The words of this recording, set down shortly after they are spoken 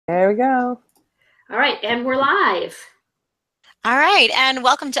There we go. All right, and we're live. All right, and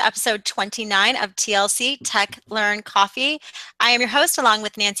welcome to episode 29 of TLC Tech Learn Coffee. I am your host along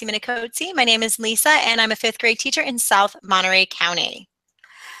with Nancy Minicozzi. My name is Lisa, and I'm a fifth grade teacher in South Monterey County.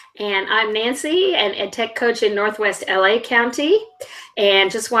 And I'm Nancy, an ed tech coach in Northwest LA County. And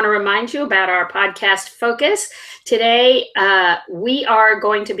just want to remind you about our podcast focus. Today, we are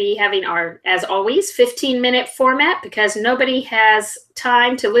going to be having our, as always, 15-minute format because nobody has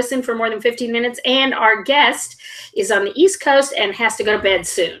time to listen for more than 15 minutes. And our guest is on the East Coast and has to go to bed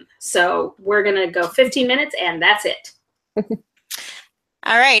soon. So we're going to go 15 minutes and that's it.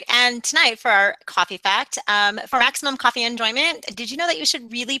 All right, and tonight for our coffee fact, for maximum coffee enjoyment, did you know that you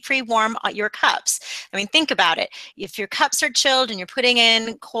should really pre-warm your cups? I mean, think about it. If your cups are chilled and you're putting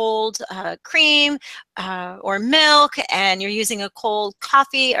in cold cream or milk and you're using a cold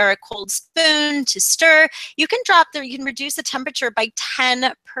coffee or a cold spoon to stir, you can reduce the temperature by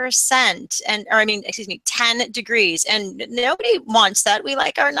 10%, 10 degrees. And nobody wants that. We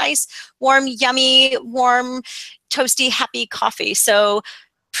like our nice, warm, yummy, warm, toasty, happy coffee. So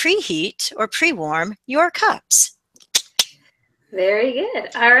preheat or pre-warm your cups. Very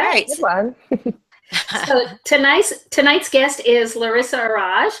good. All right. Good one. So tonight's guest is Larissa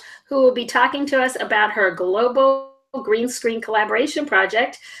Araj, who will be talking to us about her global green screen collaboration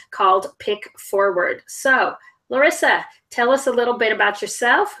project called Pick Forward. So Larissa, tell us a little bit about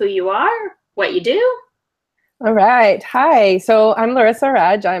yourself, who you are, what you do. All right. Hi. So I'm Larissa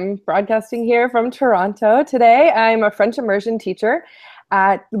Araj. I'm broadcasting here from Toronto today. I'm a French immersion teacher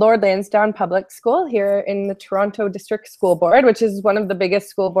at Lord Lansdowne Public School here in the Toronto District School Board, which is one of the biggest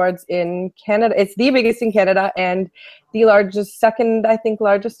school boards in Canada. It's the biggest in Canada and the second, I think,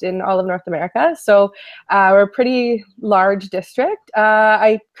 largest in all of North America. So we're a pretty large district.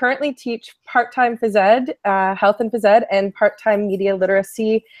 I currently teach part-time phys ed, health and phys ed, and part-time media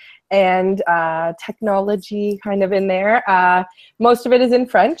literacy and technology kind of in there. Most of it is in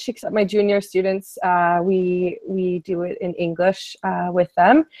French, except my junior students, we do it in English with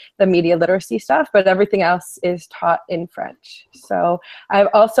them, the media literacy stuff, but everything else is taught in French. So I've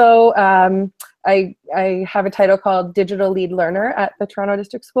also, I have a title called Digital Lead Learner at the Toronto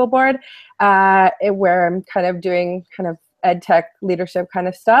District School Board, where I'm kind of doing ed tech leadership kind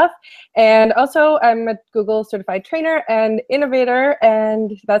of stuff. And also I'm a Google certified trainer and innovator,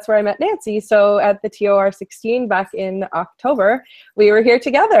 and that's where I met Nancy. So at the TOR 16 back in October, we were here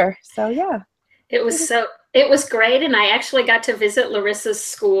together. So yeah. It was great. And I actually got to visit Larissa's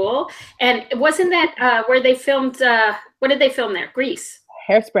school. And wasn't that where they filmed, what did they film there? Grease.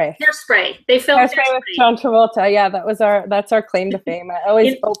 Hairspray. They filmed Hairspray with John Travolta. Yeah, that's our claim to fame. I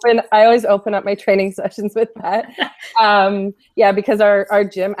always open up my training sessions with that. Yeah, because our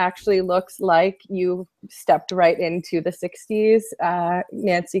gym actually looks like you stepped right into the 60s.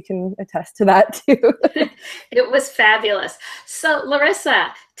 Nancy can attest to that too. It was fabulous. So Larissa,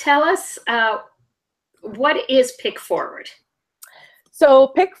 tell us what is Pick Forward? So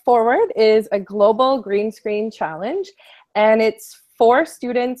Pick Forward is a global green screen challenge, and it's for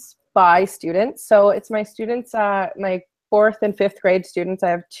students by students. So it's my students, my 4th and 5th grade students.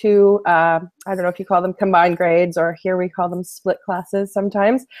 I have two, I don't know if you call them combined grades, or here we call them split classes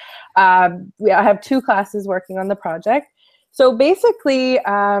sometimes. I have 2 classes working on the project. So basically,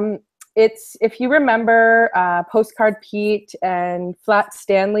 it's, if you remember Postcard Pete and Flat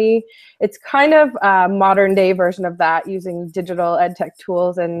Stanley, it's kind of a modern day version of that using digital ed tech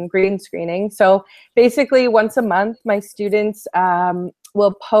tools and green screening. So basically once a month, my students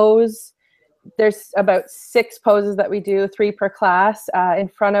will pose. There's about 6 poses that we do, 3 per class, in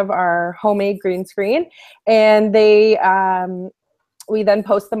front of our homemade green screen. And we then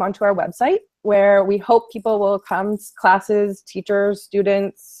post them onto our website, where we hope people will come, classes, teachers,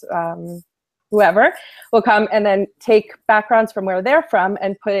 students, whoever will come and then take backgrounds from where they're from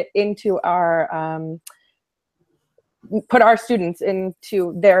and put it into put our students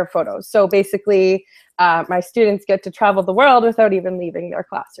into their photos. So basically, my students get to travel the world without even leaving their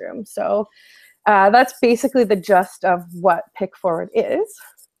classroom. So that's basically the gist of what Pick Forward is.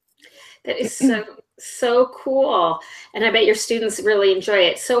 That is so cool. And I bet your students really enjoy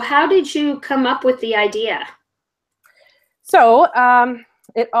it. So how did you come up with the idea? So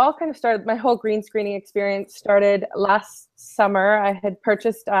it all kind of started, my whole green screening experience started last summer. I had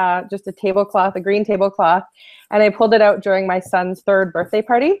purchased just a tablecloth, a green tablecloth, and I pulled it out during my son's 3rd birthday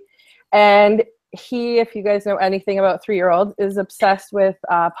party. And he, if you guys know anything about 3-year-olds, is obsessed with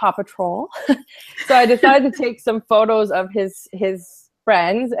Paw Patrol. So I decided to take some photos of his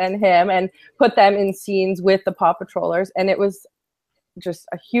friends and him and put them in scenes with the Paw Patrollers. And it was just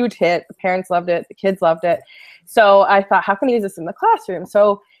a huge hit. The parents loved it. The kids loved it. So I thought, how can I use this in the classroom?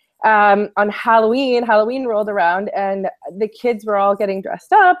 So on Halloween rolled around and the kids were all getting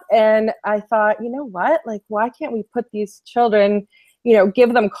dressed up. And I thought, you know what, like, why can't we put these children, you know,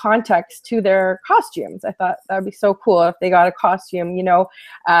 give them context to their costumes? I thought that would be so cool if they got a costume, you know.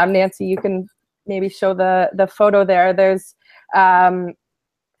 Nancy, you can maybe show the photo there. There's,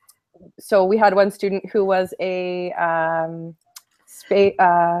 so we had one student who was an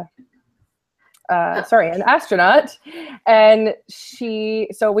astronaut, and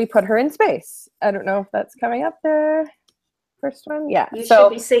so we put her in space. I don't know if that's coming up there. First one, yeah. You should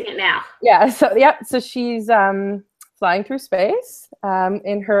be seeing it now. Yeah. So she's flying through space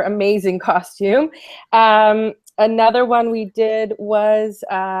in her amazing costume. Another one we did was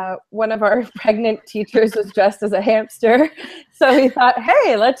one of our pregnant teachers was dressed as a hamster. So we thought,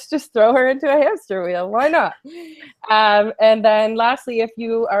 hey, let's just throw her into a hamster wheel. Why not? And then lastly, if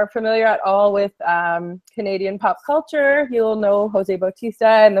you are familiar at all with Canadian pop culture, you'll know Jose Bautista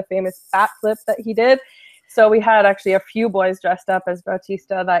and the famous bat flip that he did. So we had actually a few boys dressed up as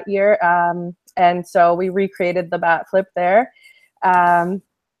Bautista that year. And so we recreated the bat flip there.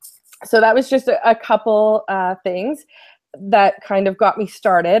 So that was just a couple things that kind of got me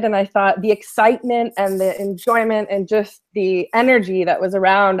started. And I thought the excitement and the enjoyment and just the energy that was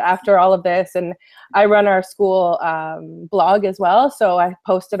around after all of this. And I run our school blog as well. So I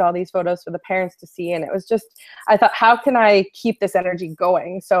posted all these photos for the parents to see. And it was just, I thought, how can I keep this energy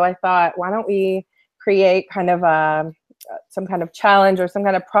going? So I thought, why don't we create kind of some kind of challenge or some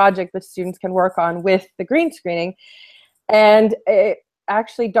kind of project that students can work on with the green screening. And it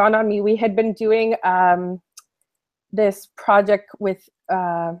actually dawned on me, we had been doing this project with,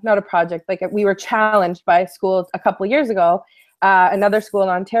 not a project, like we were challenged by a school a couple years ago, another school in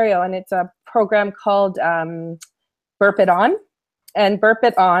Ontario, and it's a program called Burp It On. And Burp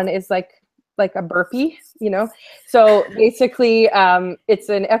It On is like a burpee, you know? So basically it's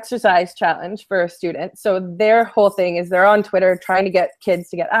an exercise challenge for a student. So their whole thing is they're on Twitter trying to get kids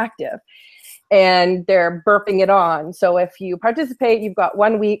to get active. And they're burping it on. So if you participate, you've got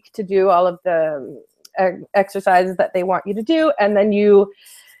 1 week to do all of the exercises that they want you to do. And then you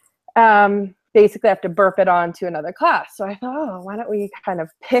basically have to burp it on to another class. So I thought, oh, why don't we kind of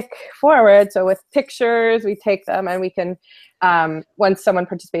pick forward? So with pictures, we take them and we can, once someone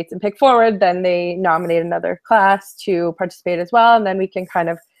participates in Pick Forward, then they nominate another class to participate as well. And then we can kind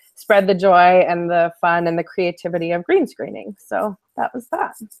of spread the joy and the fun and the creativity of green screening. So that was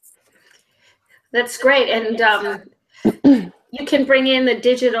that. That's great. And you can bring in the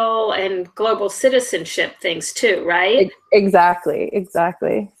digital and global citizenship things too, right? Exactly.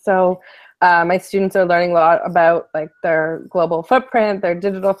 So my students are learning a lot about like their global footprint, their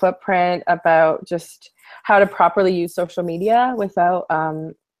digital footprint, about just how to properly use social media without,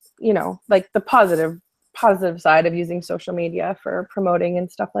 you know, like the positive side of using social media for promoting and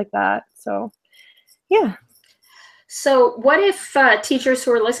stuff like that. So, yeah. So what if teachers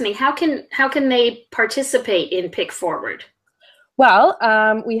who are listening, how can they participate in Pick Forward? Well,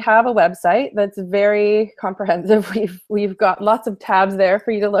 we have a website that's very comprehensive. We've got lots of tabs there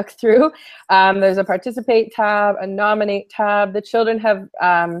for you to look through. There's a participate tab, a nominate tab. The children have,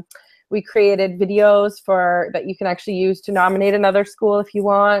 we created videos that you can actually use to nominate another school if you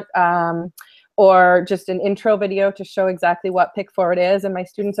want, or just an intro video to show exactly what Pick Forward is. And my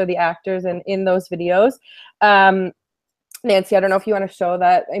students are the actors in those videos. Nancy, I don't know if you want to show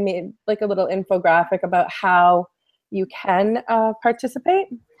that. I made like a little infographic about how you can participate.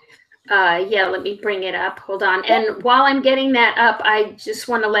 Yeah, let me bring it up. Hold on. And while I'm getting that up, I just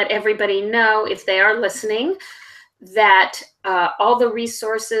want to let everybody know, if they are listening, that all the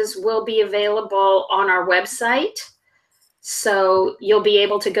resources will be available on our website. So you'll be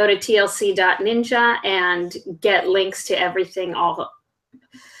able to go to tlc.ninja and get links to everything all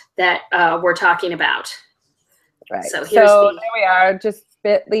that we're talking about. Right. So there we are, just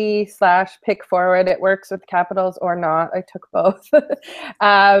bit.ly/Pick Forward. It works with capitals or not. I took both.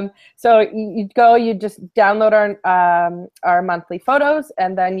 So you just download our monthly photos,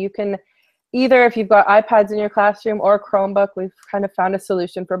 and then you can either, if you've got iPads in your classroom or Chromebook, we've kind of found a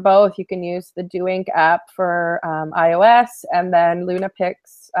solution for both. You can use the DoInk app for iOS, and then LunaPix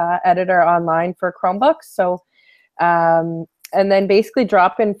editor online for Chromebooks. So, and then basically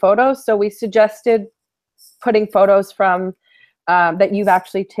drop in photos. So we suggested putting photos from that you've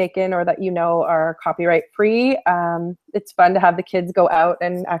actually taken or that you know are copyright free. It's fun to have the kids go out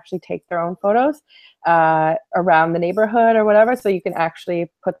and actually take their own photos around the neighborhood or whatever, so you can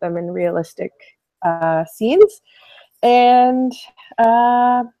actually put them in realistic scenes. And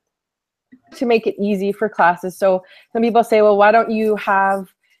to make it easy for classes. So some people say, well, why don't you have,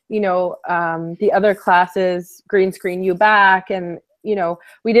 you know, the other classes green screen you back? And you know,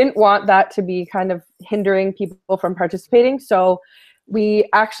 we didn't want that to be kind of hindering people from participating. So we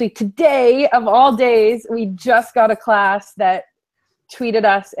actually, today of all days, we just got a class that tweeted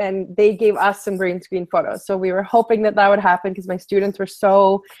us and they gave us some green screen photos. So we were hoping that that would happen because my students were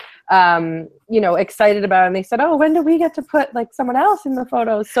so, you know, excited about it. And they said, oh, when do we get to put like someone else in the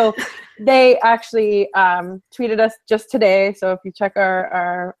photos? So they actually tweeted us just today. So if you check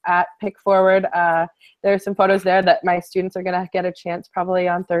our at Pick Forward, there's some photos there that my students are going to get a chance probably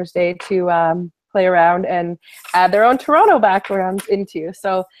on Thursday to play around and add their own Toronto backgrounds into.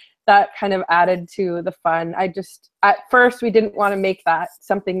 So that kind of added to the fun. At first, we didn't want to make that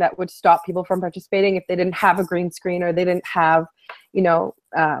something that would stop people from participating if they didn't have a green screen or they didn't have, you know,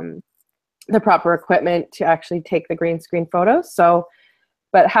 the proper equipment to actually take the green screen photos. So,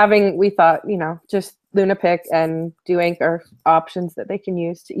 but we thought, you know, just LunaPic and DoInk are options that they can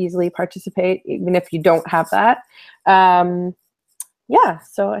use to easily participate, even if you don't have that. Yeah,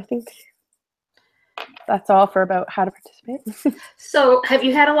 so I think that's all for about how to participate. So have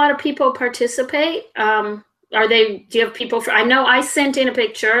you had a lot of people participate? Do you have people I know I sent in a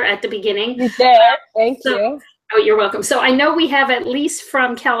picture at the beginning. You did, thank you. Oh, you're welcome. So I know we have at least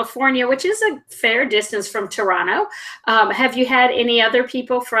from California, which is a fair distance from Toronto. Have you had any other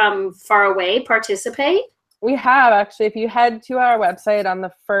people from far away participate? We have actually. If you head to our website on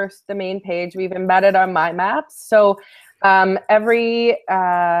the main page, we've embedded our My Maps. So every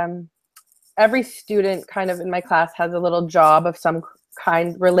student kind of in my class has a little job of some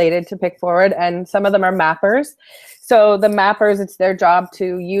kind related to Pick Forward, and some of them are mappers. So the mappers, it's their job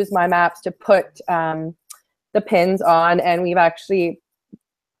to use My Maps to put the pins on, and we've actually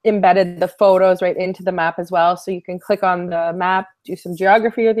embedded the photos right into the map as well. So you can click on the map, do some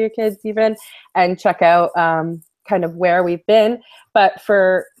geography with your kids even, and check out kind of where we've been. But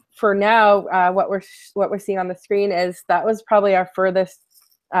for now, what we're seeing on the screen is that was probably our furthest.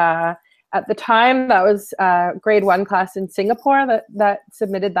 At the time, that was grade 1 class in Singapore that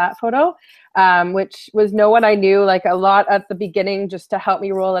submitted that photo, which was no one I knew, like a lot at the beginning just to help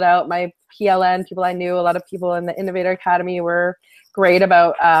me roll it out. My PLN people I knew, a lot of people in the Innovator Academy were great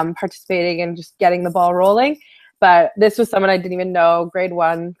about participating and just getting the ball rolling. But this was someone I didn't even know, grade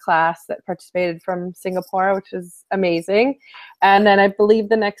 1 class that participated from Singapore, which is amazing. And then I believe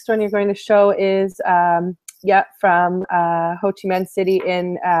the next one you're going to show is, from Ho Chi Minh City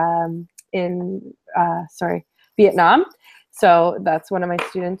in Vietnam. So that's one of my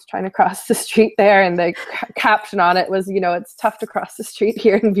students trying to cross the street there, and the caption on it was, you know, it's tough to cross the street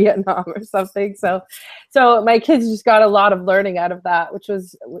here in Vietnam or something. So my kids just got a lot of learning out of that, which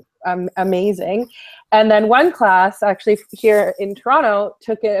was amazing. And then one class actually here in Toronto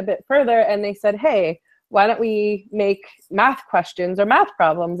took it a bit further, and they said, hey, why don't we make math questions or math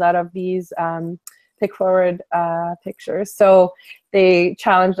problems out of these Pick Forward pictures. So they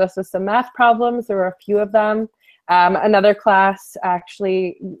challenged us with some math problems. There were a few of them. Another class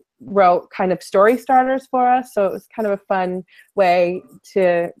actually wrote kind of story starters for us. So it was kind of a fun way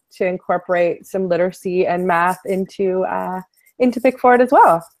to incorporate some literacy and math into Pick Forward as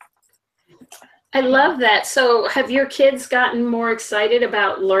well. I love that. So have your kids gotten more excited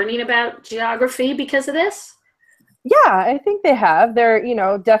about learning about geography because of this? Yeah, I think they have. They're, you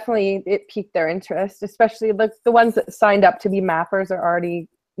know, definitely it piqued their interest, especially the ones that signed up to be mappers are already,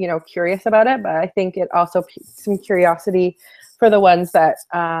 you know, curious about it. But I think it also piqued some curiosity for the ones that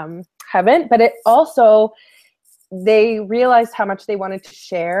haven't. But it also, they realized how much they wanted to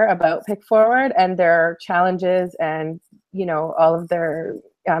share about Pick Forward and their challenges and, you know, all of their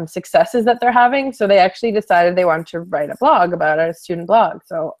successes that they're having. So they actually decided they wanted to write a blog about it, a student blog.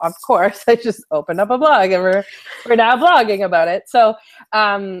 So of course I just opened up a blog and we're now blogging about it. So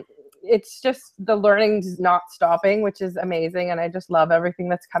it's just the learning's not stopping, which is amazing. And I just love everything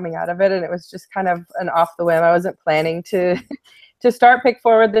that's coming out of it. And it was just kind of an off the whim. I wasn't planning to start Pick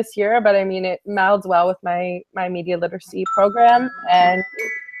Forward this year, but I mean, it melds well with my media literacy program. And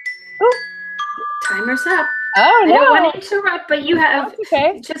timer's up. Oh, no. I don't want to interrupt, but you have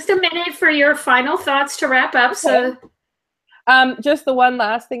just a minute for your final thoughts to wrap up. Okay. So, just the one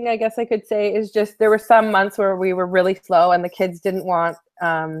last thing I guess I could say is just there were some months where we were really slow and the kids didn't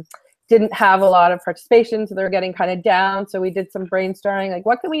have a lot of participation, so they were getting kind of down. So we did some brainstorming, like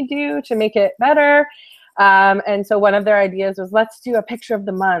what can we do to make it better? And so one of their ideas was, let's do a picture of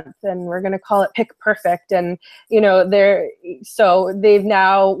the month, and we're going to call it Pick Perfect. And, so they've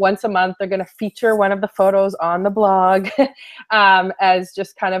now, once a month, they're going to feature one of the photos on the blog as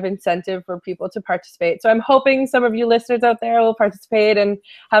just kind of incentive for people to participate. So I'm hoping some of you listeners out there will participate and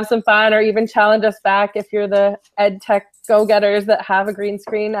have some fun, or even challenge us back if you're the ed tech go-getters that have a green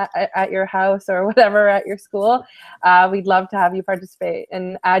screen at your house or whatever at your school. We'd love to have you participate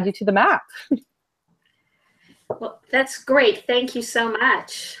and add you to the map. Well, that's great. Thank you so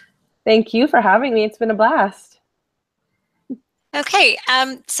much. Thank you for having me. It's been a blast. Okay,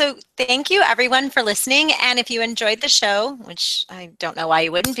 so thank you everyone for listening. And if you enjoyed the show, which I don't know why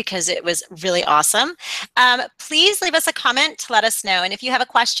you wouldn't, because it was really awesome, please leave us a comment to let us know. And if you have a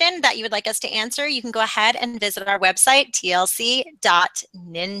question that you would like us to answer, you can go ahead and visit our website, tlc.ninja.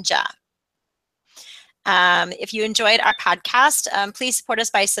 If you enjoyed our podcast, please support us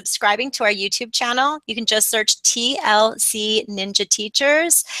by subscribing to our YouTube channel. You can just search TLC Ninja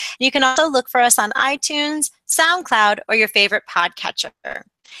Teachers. You can also look for us on iTunes, SoundCloud, or your favorite podcatcher.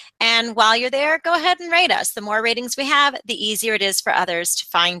 And while you're there, go ahead and rate us. The more ratings we have, the easier it is for others to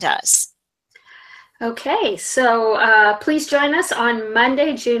find us. Okay, so please join us on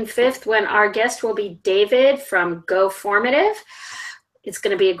Monday, June 5th, when our guest will be David from Go Formative. It's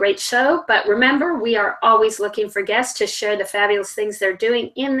going to be a great show, but remember, we are always looking for guests to share the fabulous things they're doing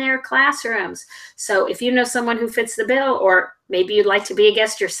in their classrooms. So if you know someone who fits the bill, or maybe you'd like to be a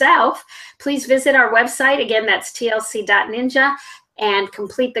guest yourself, please visit our website. Again, that's tlc.ninja, and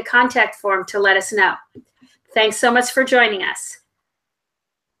complete the contact form to let us know. Thanks so much for joining us.